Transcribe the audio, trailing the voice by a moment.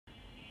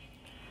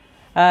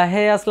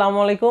Hey, আসসালামু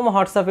আলাইকুম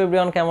WhatsApp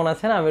everyone কেমন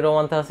আছেন আমি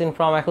রোমান তাহসিন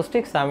ফ্রম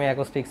অ্যাকোস্টিক্স আমি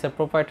অ্যাকোস্টিক্সের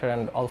প্রোপাইটার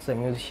অ্যান্ড অলসো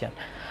মিউজিশিয়ান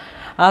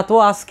তো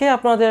আজকে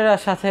আপনাদের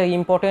সাথে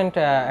ইম্পর্টেন্ট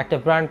একটা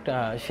ব্র্যান্ড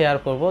শেয়ার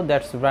করব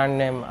that's brand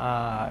name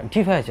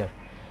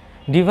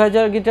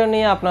Deviser guitar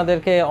নিয়ে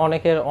আপনাদেরকে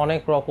অনেকের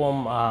অনেক রকম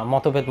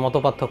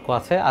মতপার্থক্য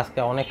আছে আজকে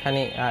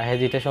অনেকখানি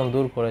হেজিটেশন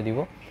দূর করে দিব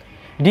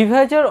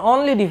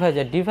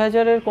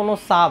ডিভাইজারের কোনো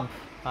সাব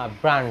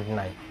ব্র্যান্ড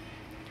নাই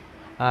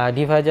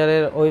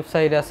ডিভাইজারের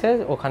ওয়েবসাইট আছে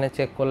ওখানে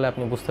চেক করলে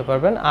আপনি বুঝতে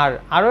পারবেন আর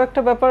আরও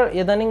একটা ব্যাপার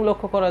ইদানিং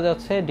লক্ষ্য করা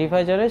যাচ্ছে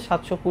ডিভাইজারের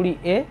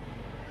 720A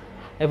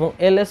এবং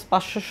LS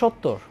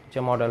 570 যে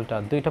মডেলটা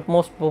দুইটা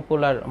মোস্ট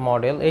পপুলার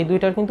মডেল এই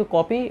দুইটার কিন্তু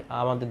কপি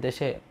আমাদের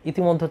দেশে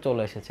ইতিমধ্যে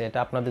চলে এসেছে এটা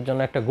আপনাদের জন্য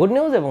একটা গুড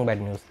নিউজ এবং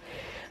ব্যাড নিউজ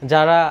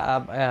যারা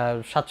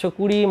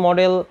 720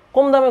 মডেল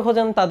কম দামে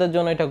খোঁজেন তাদের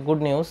জন্য এটা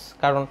গুড নিউজ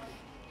কারণ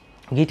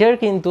গিটার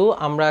কিন্তু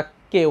আমরা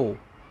কেউ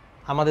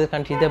আমাদের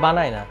কান্ট্রিতে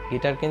বানায় না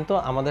গিটার কিন্তু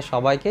আমাদের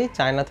সবাইকেই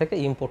চায়না থেকে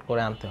ইম্পোর্ট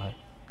করে আনতে হয়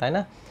তাই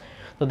না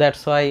তো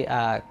দ্যাটস ওয়াই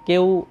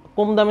কেউ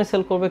কম দামে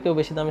সেল করবে কেউ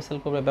বেশি দামে সেল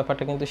করবে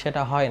ব্যাপারটা কিন্তু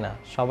সেটা হয় না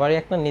সবারই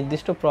একটা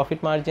নির্দিষ্ট প্রফিট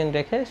মার্জিন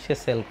রেখে সে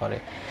সেল করে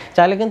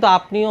চাইলে কিন্তু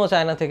আপনিও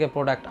চায়না থেকে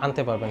প্রোডাক্ট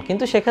আনতে পারবেন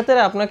কিন্তু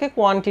সেক্ষেত্রে আপনাকে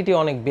কোয়ান্টিটি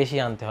অনেক বেশি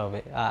আনতে হবে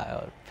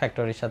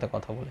ফ্যাক্টরির সাথে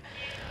কথা বলে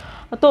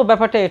তো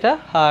ব্যাপারটা এটা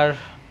আর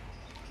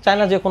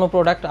চায়না যে কোনো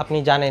প্রোডাক্ট আপনি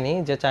জানেনই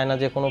যে চায়না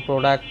যে কোনো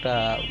প্রোডাক্ট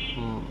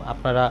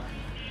আপনারা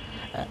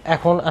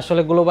এখন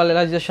আসলে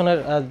গ্লোবালাইজেশনের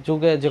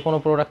যুগে যে কোনো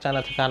প্রোডাক্ট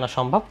চায়না থেকে আনা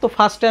সম্ভব তো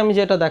ফার্স্টে আমি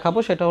যেটা দেখাবো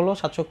সেটা হলো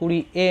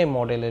 720A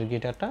মডেলের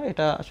গিটারটা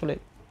এটা আসলে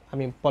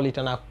আমি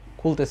পলিটা না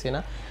খুলতেছি না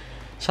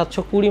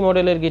 720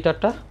 মডেলের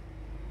গিটারটা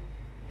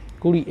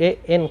 20A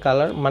এন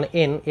কালার মানে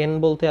এন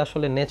বলতে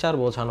আসলে নেচার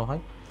বোঝানো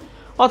হয়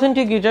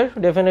অথেন্টিক গিটার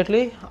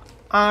ডেফিনেটলি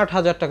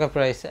 8,000 টাকা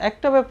প্রাইস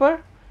একটা ব্যাপার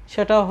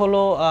সেটা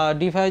হলো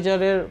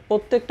ডিভাইজারের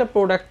প্রত্যেকটা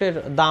প্রোডাক্টের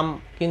দাম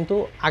কিন্তু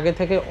আগে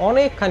থেকে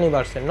অনেকখানি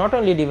বাড়ছে নট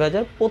অনলি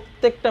ডিভাইজার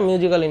প্রত্যেকটা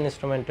মিউজিক্যাল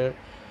ইনস্ট্রুমেন্টের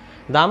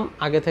দাম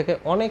আগে থেকে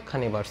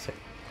অনেকখানি বাড়ছে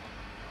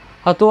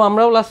তো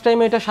আমরাও লাস্ট টাইম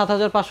এটা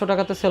 7,500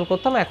 টাকাতে সেল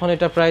করতাম এখন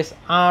এটা প্রাইস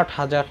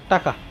 8,000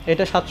 টাকা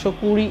এটা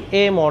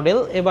 720A মডেল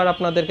এবার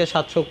আপনাদেরকে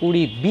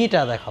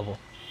 720Bটা দেখাবো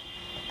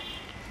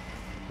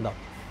দাও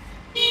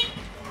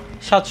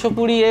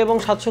 720A এবং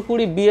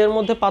 720B এর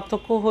মধ্যে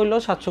পার্থক্য হলো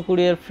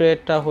 720 এর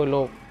ফ্রেটটা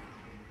হলো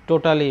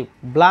টোটালি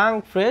ব্ল্যাঙ্ক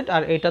ফ্রেড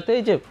আর এটাতে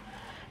যে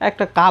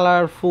একটা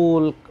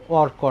কালারফুল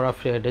ওয়ার্ক করা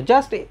ফ্রেড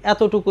জাস্ট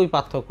এতটুকুই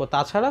পার্থক্য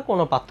তাছাড়া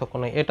কোনো পার্থক্য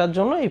নেই এটার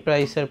জন্য এই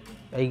প্রাইসের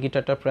এই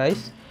গিটারটার প্রাইস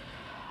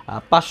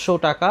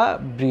 500 টাকা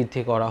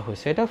বৃদ্ধি করা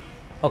হয়েছে এটা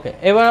ওকে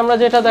এবার আমরা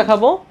যেটা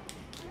দেখাবো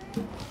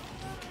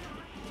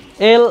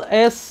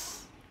LS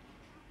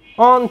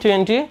on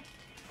 20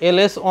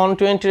 LS on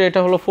 20 এটা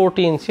হলো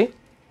 40 ইঞ্চি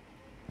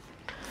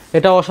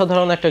এটা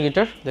অসাধারণ একটা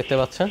গিটার দেখতে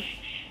পাচ্ছেন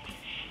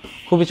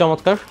খুবই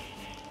চমৎকার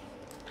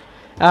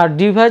আর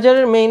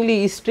ডিভাইজারের মেইনলি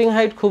স্ট্রিং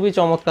হাইট খুবই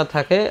চমৎকার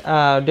থাকে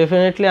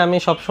ডেফিনেটলি আমি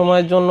সব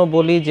সময়ের জন্য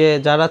বলি যে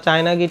যারা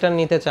চায়না গিটার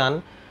নিতে চান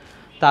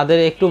তাদের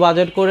একটু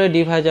বাজেট করে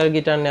ডিভাইজার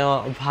গিটার নেওয়া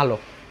ভালো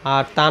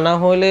আর তা না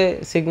হলে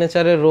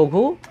সিগনেচারের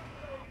রঘু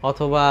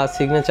অথবা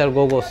সিগনেচার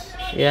গোগোস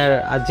এর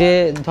যে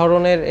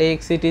ধরনের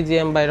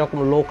AXCTGM বা এরকম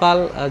লোকাল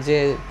যে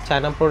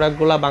চায়না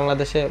প্রোডাক্টগুলো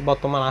বাংলাদেশে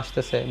বর্তমান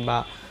আসতেছে বা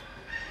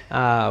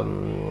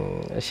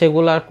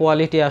সেগুলার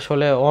কোয়ালিটি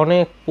আসলে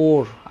অনেক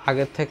পোর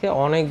আগের থেকে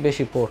অনেক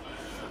বেশি পোর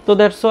তো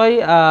দ্যাটস ওয়াই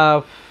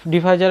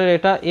ডিভাইজারের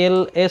এটা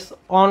LS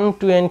on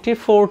 20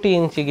 40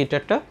 ইঞ্চি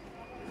গিটারটা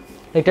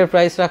এটার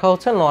প্রাইস রাখা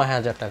হচ্ছে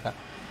 9,000 টাকা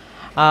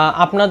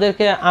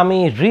আপনাদেরকে আমি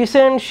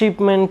রিসেন্ট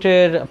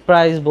শিপমেন্টের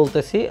প্রাইস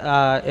বলতেছি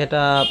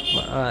এটা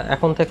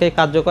এখন থেকে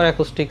কার্যকর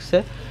অ্যাকোস্টিক্সে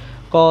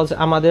কজ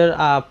আমাদের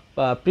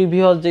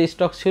প্রিভিয়াস যে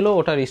স্টক ছিল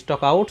ওটার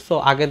স্টক আউট সো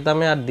আগের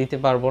দামে আর দিতে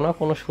পারবো না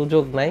কোনো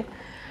সুযোগ নাই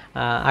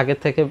আগের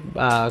থেকে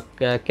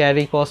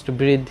ক্যারি কস্ট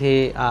বৃদ্ধি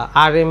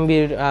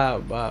RMBর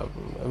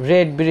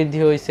রেট বৃদ্ধি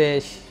হয়েছে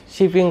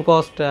শিপিং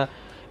কস্ট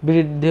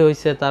বৃদ্ধি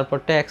হয়েছে তারপর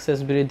ট্যাক্সেস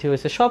বৃদ্ধি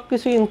হয়েছে সব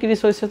কিছু ইনক্রিজ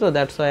হয়েছে তো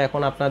দ্যাটস ওয়াই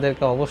এখন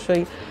আপনাদেরকে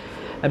অবশ্যই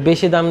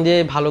বেশি দাম দিয়ে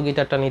ভালো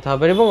গিটারটা নিতে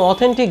হবে এবং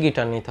অথেন্টিক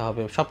গিটার নিতে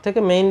হবে সবথেকে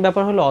মেইন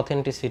ব্যাপার হলো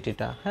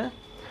অথেন্টিসিটিটা হ্যাঁ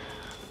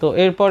তো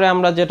এরপরে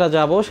আমরা যেটা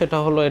যাব সেটা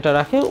হলো এটা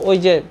রাখি ওই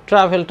যে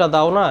ট্রাভেলটা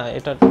দাও না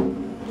এটা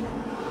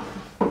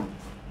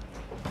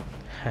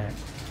হ্যাঁ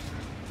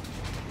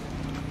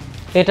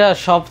এটা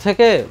সব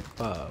থেকে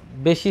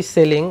বেশি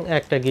সেলিং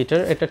একটা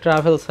গিটার এটা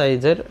ট্রাভেল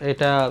সাইজের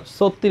এটা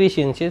 36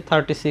 ইঞ্চি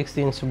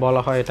 36 ইঞ্চ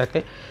বলা হয় এটাকে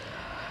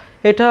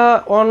এটা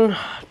on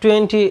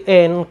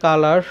 20N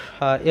কালার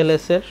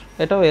LS এর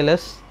এটাও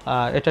LS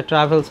এটা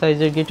ট্রাভেল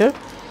সাইজের গিটার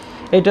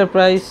এটার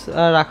প্রাইস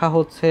রাখা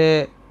হচ্ছে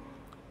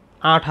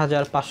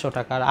 8,500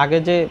 টাকা আর আগে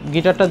যে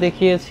গিটারটা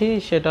দেখিয়েছি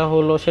সেটা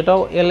হলো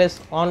সেটাও LS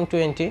on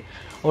 20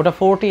 ওটা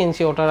 40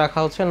 ইঞ্চি ওটা রাখা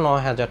হচ্ছে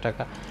 9,000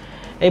 টাকা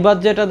এবার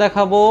যেটা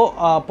দেখাবো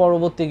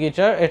পরবর্তী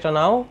গিটার এটা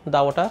নাও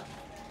দাও ওটা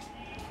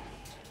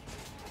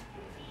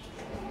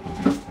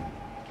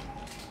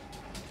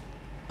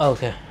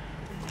ওকে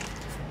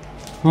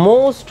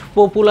মোস্ট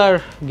পপুলার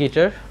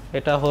গিটার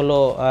এটা হলো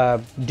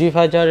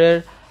ডিভাইজারের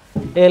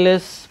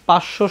LS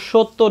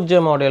 570 যে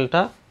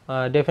মডেলটা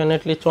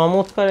ডেফিনেটলি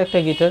চমৎকার একটা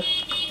গিটার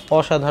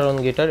অসাধারণ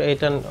গিটার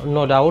এটা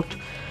নো ডাউট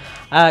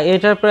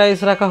এটার প্রাইস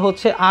রাখা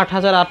হচ্ছে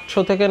 8,800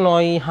 থেকে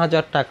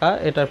 9,000 টাকা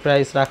এটার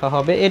প্রাইস রাখা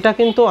হবে। এটা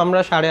কিন্তু আমরা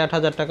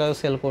 8,500 টাকায়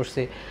সেল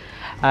করছি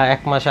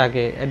 1 মাস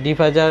আগে।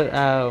 ডিভাইজার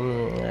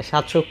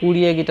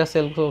 720 গিটার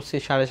সেল করছি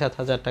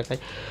 7,500 টাকায়।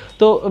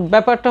 তো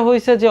ব্যাপারটা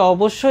হয়েছে যে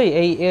অবশ্যই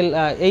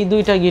এই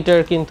দুইটা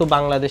গিটার কিন্তু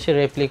বাংলাদেশের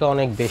রেপ্লিকা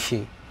অনেক বেশি।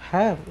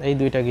 হ্যাঁ, এই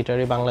দুইটা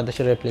গিটারই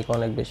বাংলাদেশের রেপ্লিকা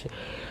অনেক বেশি।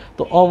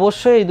 তো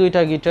অবশ্যই এই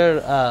দুইটা গিটার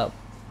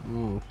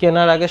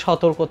কেনার আগে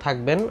সতর্ক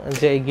থাকবেন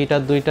যে এই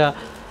গিটার দুইটা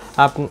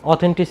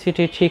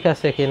অথেন্টিসিটি ঠিক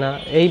আছে কিনা,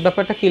 এই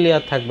ব্যাপারটা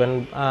ক্লিয়ার থাকবেন।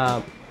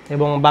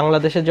 এবং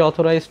বাংলাদেশের যে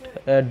অথরাইজড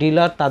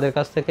ডিলার তাদের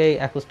কাছ থেকে এই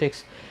অ্যাকুস্টিক্স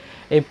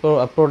এই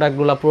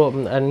প্রোডাক্টগুলো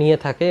নিয়ে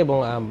থাকে এবং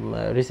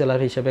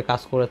রিসেলার হিসেবে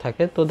কাজ করে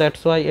থাকে। তো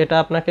দ্যাটস ওয়াই এটা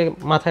আপনাকে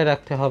মাথায়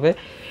রাখতে হবে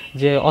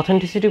যে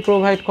অথেন্টিসিটি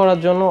প্রোভাইড করার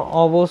জন্য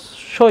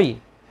অবশ্যই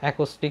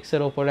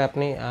অ্যাকুস্টিক্সের ওপরে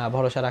আপনি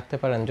ভরসা রাখতে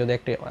পারেন যদি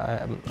একটি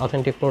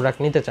অথেন্টিক প্রোডাক্ট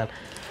নিতে চান।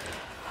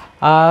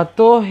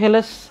 তো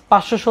হেলেস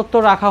 570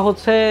 রাখা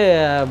হচ্ছে,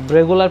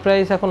 রেগুলার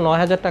প্রাইস এখন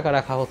 9,000 টাকা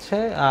রাখা হচ্ছে,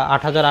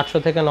 8,800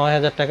 থেকে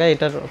 9,000 টাকা।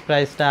 এটার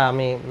প্রাইসটা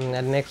আমি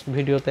নেক্সট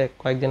ভিডিওতে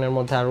কয়েকদিনের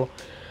মধ্যে আরও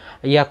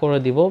করে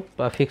দিব,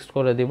 ফিক্সড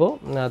করে দিব।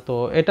 তো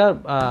এটা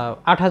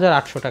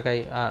 8,800 টাকায়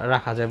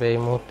রাখা যাবে এই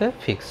মুহূর্তে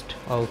ফিক্সড।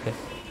 ওকে,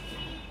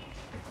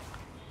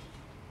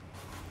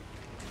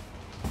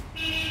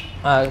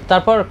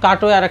 তারপর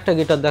কাটোয় আর একটা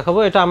গিটার দেখাবো।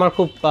 এটা আমার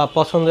খুব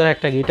পছন্দের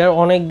একটা গিটার,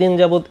 অনেক দিন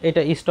যাবত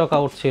এটা স্টক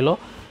আউট ছিল।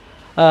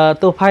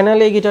 তো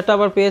ফাইনালি এই গিটারটা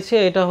আবার পেয়েছি।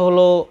 এটা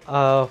হলো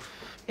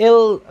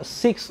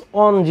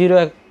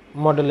L610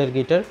 মডেলের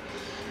গিটার।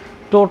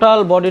 টোটাল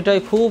বডিটাই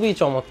খুবই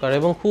চমৎকার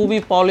এবং খুবই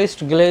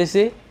পলিশড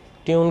গ্লেজি,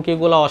 টিউন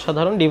কিগুলো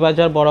অসাধারণ,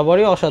 ডিভাইজার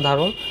বরাবরই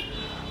অসাধারণ।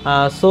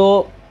 সো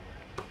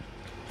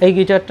এই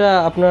গিটারটা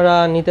আপনারা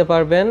নিতে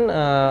পারবেন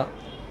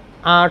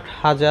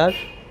 8,000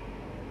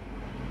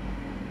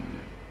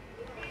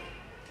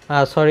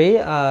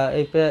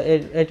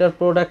 এটার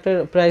প্রোডাক্টের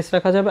প্রাইস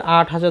রাখা যাবে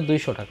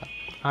 8,200 টাকা।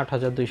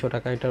 8,200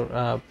 টাকা এটার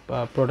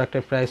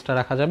প্রোডাক্টের প্রাইসটা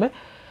রাখা যাবে।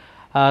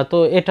 তো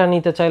এটা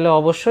নিতে চাইলে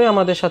অবশ্যই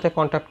আমাদের সাথে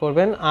কন্ট্যাক্ট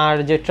করবেন। আর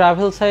যে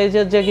ট্রাভেল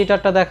সাইজের যে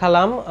গিটারটা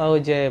দেখালাম, ওই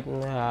যে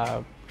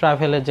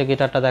ট্রাভেলের যে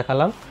গিটারটা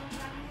দেখালাম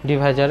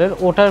ডিভাইজারের,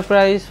 ওটার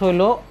প্রাইস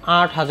হলো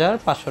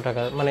 8,500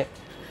 টাকা। মানে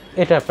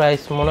এটার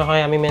প্রাইস মনে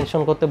হয় আমি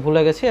মেনশন করতে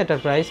ভুলে গেছি, এটার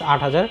প্রাইস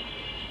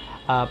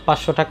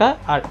 8,500 টাকা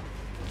আর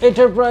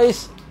এটার প্রাইস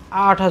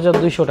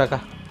 8,200 টাকা।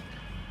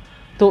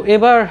 তো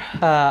এবার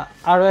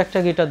আরও একটা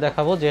গিটার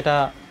দেখাবো যেটা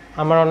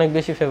আমার অনেক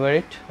বেশি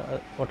ফেভারিট,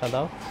 ওটা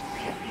দাও।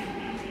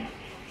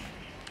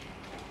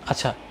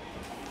 আচ্ছা,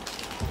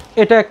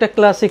 এটা একটা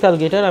ক্লাসিক্যাল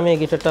গিটার, আমি এই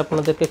গিটারটা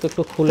আপনাদেরকে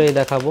একটু খুলেই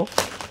দেখাবো।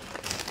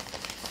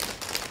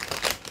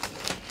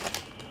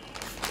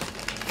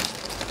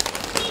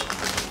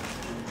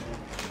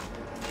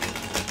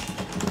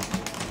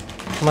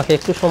 আমাকে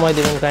একটু সময়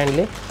দেবেন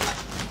কাইন্ডলি।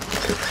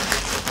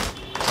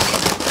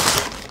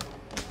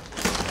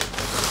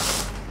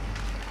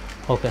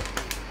 ওকে,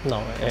 না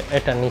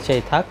এটা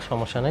নিচেই থাক,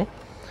 সমস্যা নেই।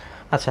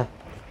 আচ্ছা,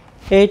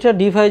 এইটা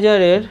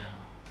ডিভাইজারের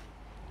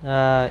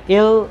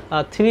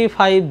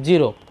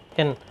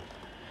L350N।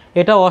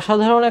 এটা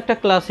অসাধারণ একটা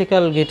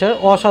ক্লাসিক্যাল গিটার,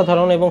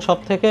 অসাধারণ। এবং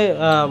সবথেকে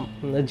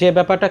যে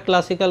ব্যাপারটা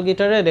ক্লাসিক্যাল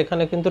গিটারের,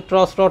 এখানে কিন্তু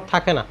ট্রস রড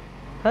থাকে না।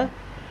 হ্যাঁ,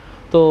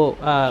 তো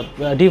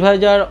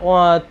ডিভাইজার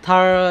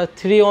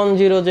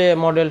 310 যে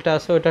মডেলটা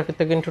আছে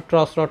ওইটাতে কিন্তু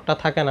ট্রস রডটা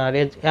থাকে না। আর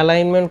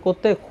অ্যালাইনমেন্ট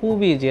করতে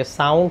খুবই, যে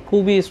সাউন্ড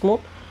খুবই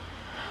স্মুথ।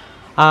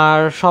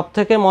 আর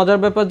সবথেকে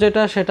মজার ব্যাপার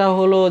যেটা, সেটা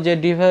হলো যে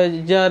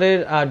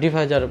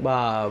ডিভাইজার বা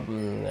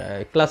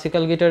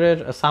ক্লাসিক্যাল গিটারের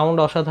সাউন্ড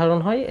অসাধারণ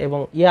হয়। এবং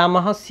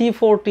ইয়ামাহা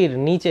C40-র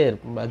নিচের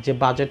যে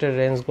বাজেটের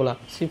রেঞ্জগুলো,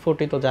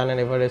 C40 তো জানেন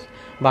এভারেজ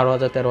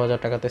 12,000-13,000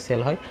 টাকাতে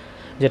সেল হয়,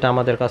 যেটা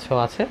আমাদের কাছেও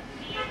আছে।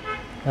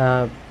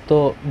 তো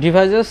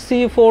ডিভাইজার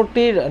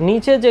C40-র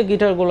নিচে যে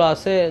গিটারগুলো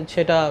আছে,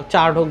 সেটা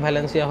চার্ড হোক,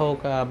 ভ্যালেন্সিয়া হোক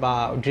বা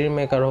ড্রিম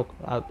মেকার হোক,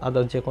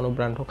 আদার যে কোনো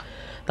ব্র্যান্ড হোক,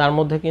 তার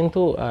মধ্যে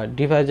কিন্তু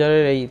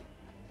ডিভাইজারের এই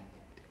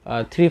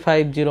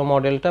 350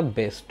 মডেলটা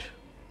বেস্ট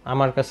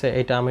আমার কাছে।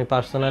 এটা আমি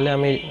পার্সোনালি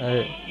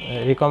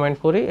রিকমেন্ড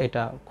করি,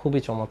 এটা খুবই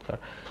চমৎকার,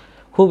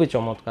 খুবই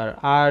চমৎকার।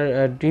 আর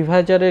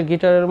ডিভাইজারের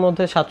গিটারের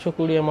মধ্যে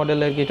 720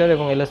 মডেলের গিটার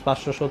এবং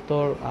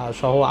LS570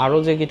 সহ আরও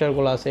যে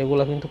গিটারগুলো আছে,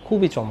 এগুলো কিন্তু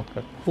খুবই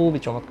চমৎকার, খুবই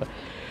চমৎকার।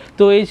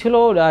 তো এই ছিল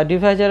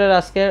ডিভাইজারের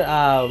আজকের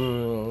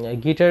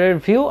গিটারের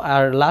ভিউ।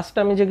 আর লাস্ট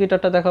আমি যে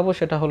গিটারটা দেখাবো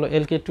সেটা হলো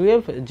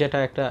LK12, যেটা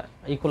একটা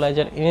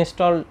ইকুয়ালাইজার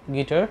ইনস্টল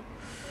গিটার।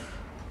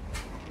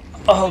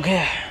 ওকে,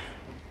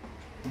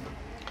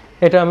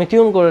 এটা আমি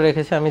টিউন করে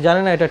রেখেছি, আমি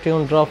জানি না এটা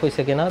টিউন ড্রপ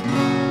হয়েছে কিনা।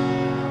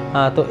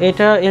 তো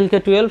এটা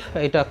LK12,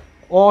 এটা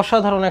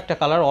অসাধারণ একটা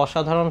কালার,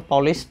 অসাধারণ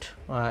পলিশড।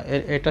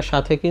 এটার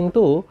সাথে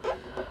কিন্তু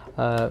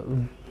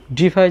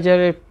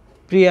ডিভাইজারের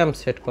প্রিঅ্যাম্প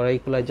সেট করা,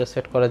 ইকুয়ালাইজার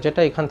সেট করা,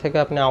 যেটা এখান থেকে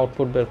আপনি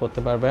আউটপুট বের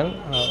করতে পারবেন।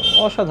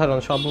 অসাধারণ,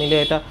 সব মিলে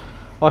এটা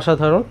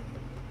অসাধারণ।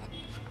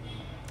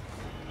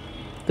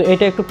 তো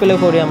এটা একটু প্লে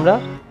করি আমরা,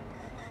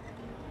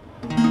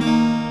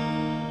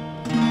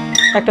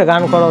 একটা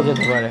গান করাও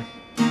যেতে পারে।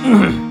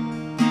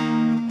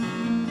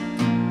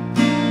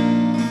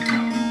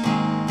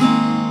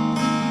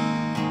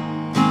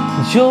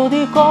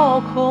 যদি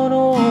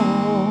কখনো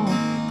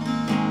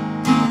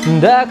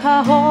দেখা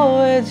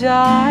হয়ে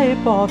যায়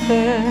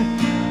পথে,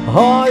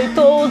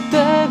 হয়তো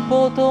দেখবো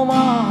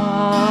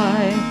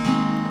তোমায়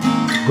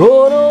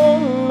কোনো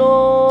অন্য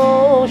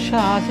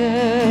সাজে।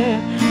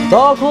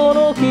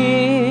 তখনও কি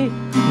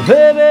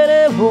ভেবে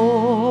নেব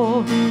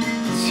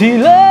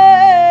ছিলে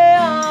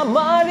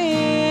আমারই,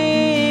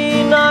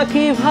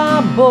 নাকি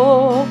ভাববো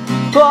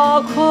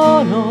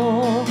কখনো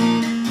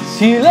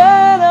ছিলে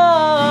না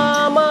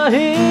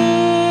আমারই।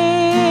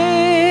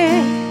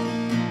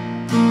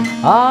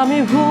 আমি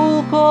ভুল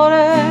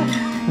করে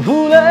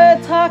ভুলে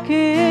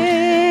থাকি,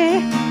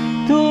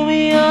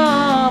 তুমি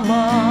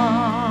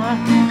আমার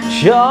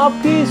সব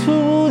কিছু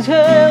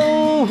বুঝেও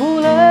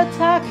ভুলে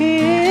থাকি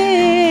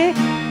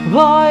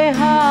ভয়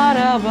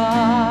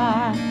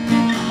হারাবার।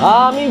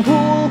 আমি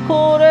ভুল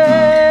করে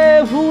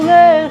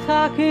ভুলে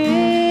থাকি,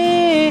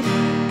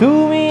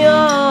 তুমি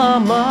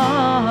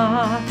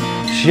আমার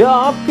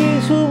সব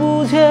কিছু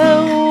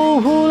বুঝেও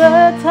ভুলে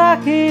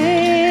থাকি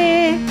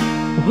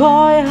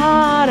ভয়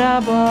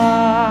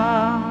হারাবার।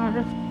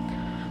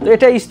 তো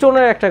এটা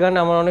স্টোনের একটা গান,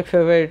 আমার অনেক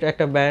ফেভারিট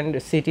একটা ব্যান্ড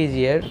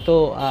সিটিজি এর। তো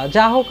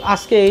যা হোক,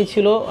 আজকে এই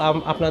ছিল,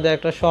 আপনাদের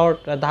একটা শর্ট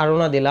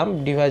ধারণা দিলাম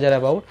ডিভাইজার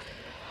অ্যাবাউট।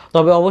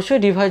 তবে অবশ্যই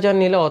ডিভাইজার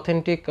নিলে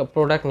অথেন্টিক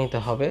প্রোডাক্ট নিতে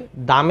হবে।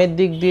 দামের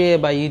দিক দিয়ে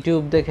বা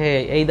ইউটিউব দেখে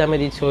এই দামে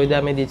দিচ্ছে ওই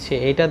দামে দিচ্ছে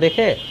এইটা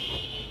দেখে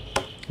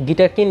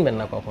গিটার কিনবেন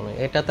না কখনোই।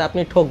 এটাতে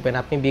আপনি ঠকবেন,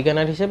 আপনি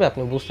বিগিনার হিসেবে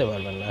আপনি বুঝতে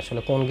পারবেন না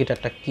আসলে কোন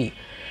গিটারটা কী।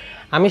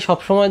 আমি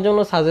সবসময়ের জন্য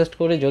সাজেস্ট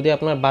করি, যদি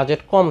আপনার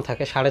বাজেট কম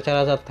থাকে,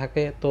 4500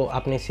 থাকে, তো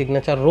আপনি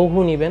সিগনেচার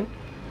রঘু নেবেন।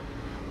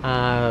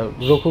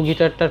 রঘু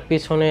গিটারটার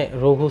পিছনে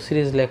রঘু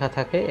সিরিজ লেখা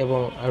থাকে এবং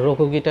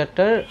রঘু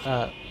গিটারটার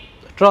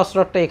ট্রস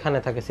রডটা এখানে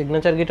থাকে।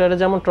 সিগনেচার গিটারে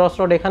যেমন ট্রস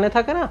রড এখানে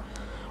থাকে না,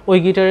 ওই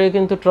গিটারে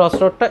কিন্তু ট্রস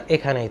রডটা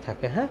এখানেই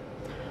থাকে। হ্যাঁ,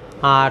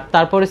 আর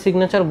তারপরে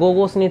সিগনেচার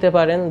গোগোস নিতে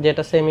পারেন,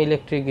 যেটা সেমি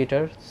ইলেকট্রিক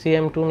গিটার।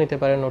 CM2 নিতে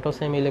পারেন, ওটাও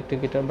সেমি ইলেকট্রিক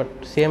গিটার, বাট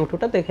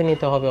CM2টা দেখে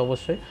নিতে হবে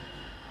অবশ্যই।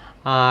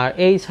 আর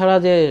এই ছাড়া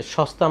যে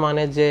সস্তা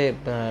মানের যে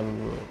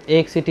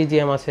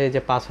XCTGM আছে, যে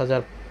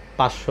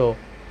 5500,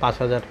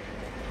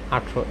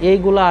 5800,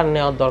 এইগুলো আর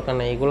নেওয়ার দরকার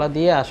নেই। এইগুলা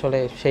দিয়ে আসলে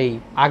সেই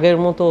আগের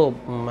মতো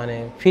মানে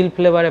ফিল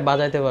ফ্লেভারে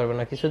বাজাইতে পারবে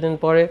না। কিছুদিন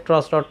পরে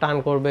ট্রস রড টান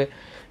করবে,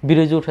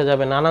 ব্রিজ উঠে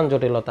যাবে, নানান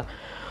জটিলতা।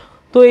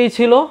 তো এই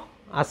ছিল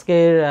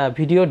আজকের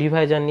ভিডিও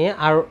ডিভাইজার নিয়ে।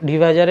 আর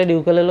ডিভাইজারের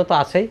ইউকেলেলে তো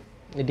আছেই,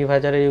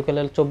 ডিভাইজারের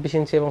ইউকেলেলে 24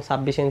 ইঞ্চি এবং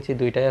 26 ইঞ্চি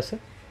দুইটাই আছে,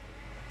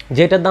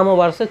 যেটার দামও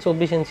বাড়ছে।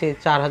 24 ইঞ্চি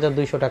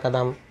 4200 টাকা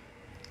দাম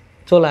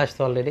চলে আসছে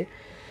অলরেডি,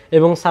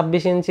 এবং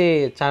 26 ইঞ্চি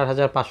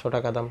 4500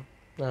 টাকা দাম।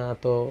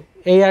 তো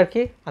এই আর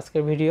কি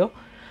আজকের ভিডিও।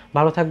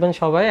 ভালো থাকবেন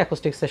সবাই,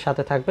 অ্যাকোস্টিক্সের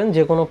সাথে থাকবেন।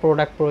 যে কোনো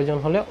প্রোডাক্ট প্রয়োজন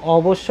হলে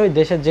অবশ্যই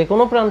দেশের যে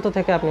কোনো প্রান্ত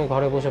থেকে আপনি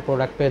ঘরে বসে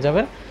প্রোডাক্ট পেয়ে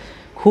যাবেন,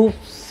 খুব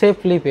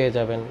সেফলি পেয়ে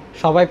যাবেন।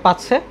 সবাই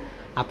পাচ্ছে,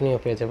 আপনিও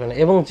পেয়ে যাবেন।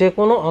 এবং যে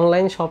কোনো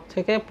অনলাইন শপ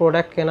থেকে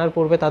প্রোডাক্ট কেনার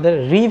পূর্বে তাদের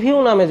রিভিউ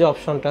নামে যে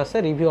অপশনটা আছে,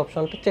 রিভিউ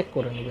অপশনটা চেক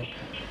করে নেবেন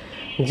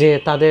যে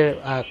তাদের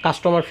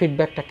কাস্টমার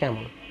ফিডব্যাকটা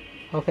কেমন।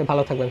 ওকে,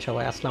 ভালো থাকবেন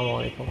সবাই, আসসালামু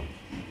আলাইকুম।